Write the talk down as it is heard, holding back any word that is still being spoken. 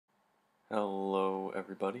Hello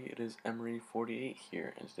everybody, it is Emery48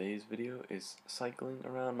 here, and today's video is cycling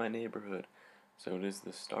around my neighborhood. So it is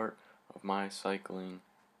the start of my cycling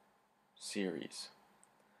series.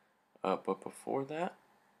 But before that,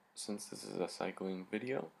 since this is a cycling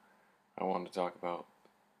video, I wanted to talk about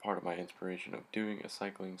part of my inspiration of doing a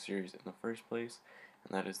cycling series in the first place,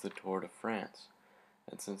 and that is the Tour de France.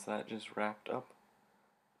 And since that just wrapped up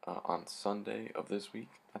on Sunday of this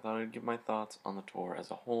week, I thought I'd give my thoughts on the tour as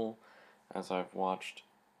a whole, as I've watched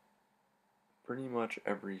pretty much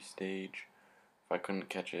every stage. If I couldn't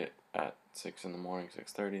catch it at 6 in the morning,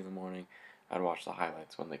 6:30 in the morning, I'd watch the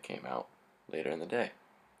highlights when they came out later in the day.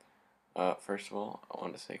 First of all, I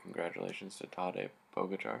wanted to say congratulations to Tadej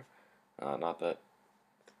Pogacar. Not that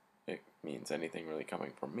it means anything really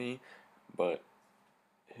coming from me, but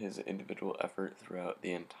his individual effort throughout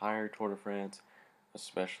the entire Tour de France,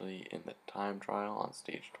 especially in the time trial on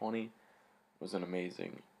stage 20, was an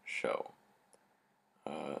amazing show.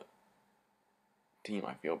 Team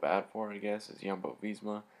I feel bad for, I guess, is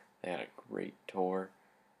Jumbo-Visma. They had a great tour,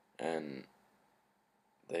 and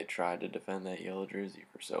they tried to defend that yellow jersey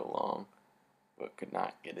for so long, but could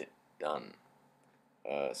not get it done.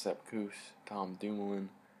 Sepp Kuss, Tom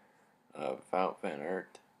Dumoulin, Wout van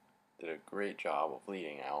Aert did a great job of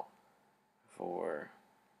leading out for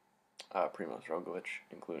Primoz Roglic,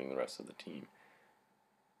 including the rest of the team.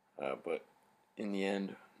 But in the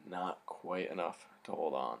end, not quite enough to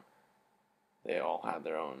hold on. They all had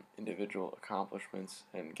their own individual accomplishments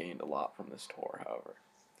and gained a lot from this tour, however.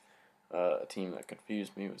 A team that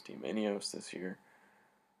confused me was Team Ineos this year.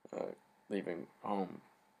 Leaving home,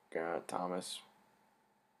 Geraint Thomas,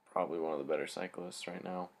 probably one of the better cyclists right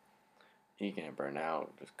now. Egan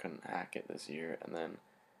Bernal just couldn't hack it this year. And then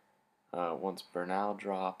once Bernal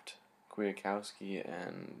dropped, Kwiatkowski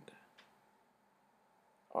and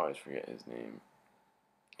I always forget his name,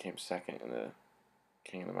 came second in the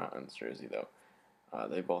King of the Mountains jersey, though.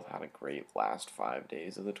 They both had a great last 5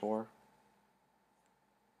 days of the tour.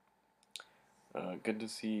 Good to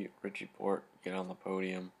see Richie Porte get on the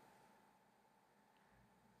podium.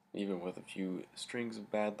 Even with a few strings of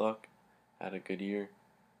bad luck, had a good year.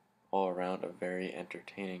 All around a very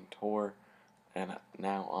entertaining tour. And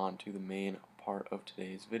now on to the main part of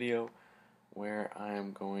today's video, where I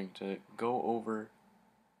am going to go over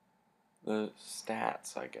the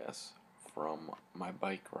stats, I guess, from my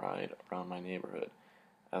bike ride around my neighborhood.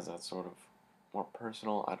 As that's sort of more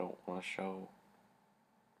personal, I don't want to show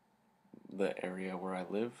the area where I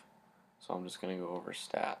live, so I'm just going to go over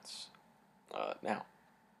stats now.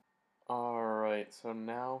 Alright, so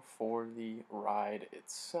now for the ride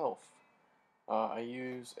itself. I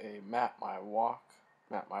use a Map My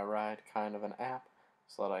Ride kind of an app,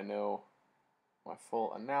 so that I know my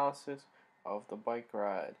full analysis of the bike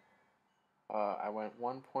ride. I went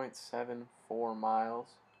 1.74 miles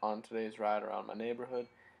on today's ride around my neighborhood,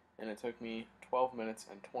 and it took me 12 minutes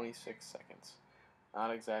and 26 seconds.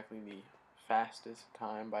 Not exactly the fastest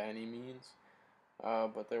time by any means,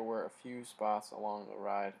 but there were a few spots along the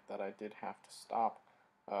ride that I did have to stop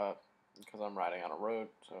because I'm riding on a road,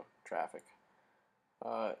 so traffic.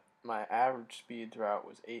 My average speed throughout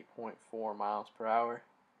was 8.4 miles per hour.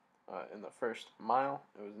 In the first mile,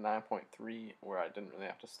 it was 9.3, where I didn't really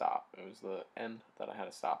have to stop. It was the end that I had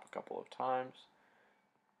to stop a couple of times.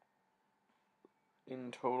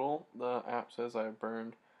 In total, the app says I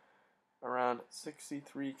burned around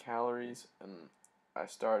 63 calories, and I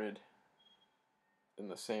started in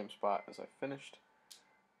the same spot as I finished.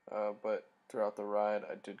 But throughout the ride,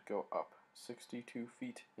 I did go up 62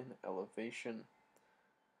 feet in elevation.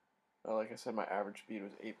 Like I said, my average speed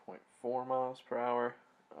was 8.4 miles per hour.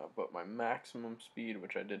 But my maximum speed,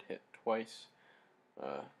 which I did hit twice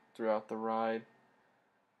throughout the ride,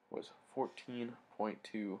 was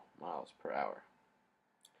 14.2 miles per hour.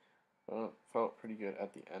 Felt pretty good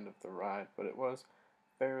at the end of the ride, but it was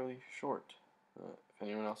fairly short. If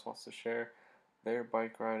anyone else wants to share their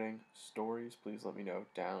bike riding stories, please let me know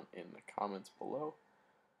down in the comments below.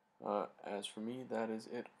 As for me, that is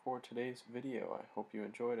it for today's video. I hope you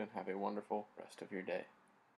enjoyed and have a wonderful rest of your day.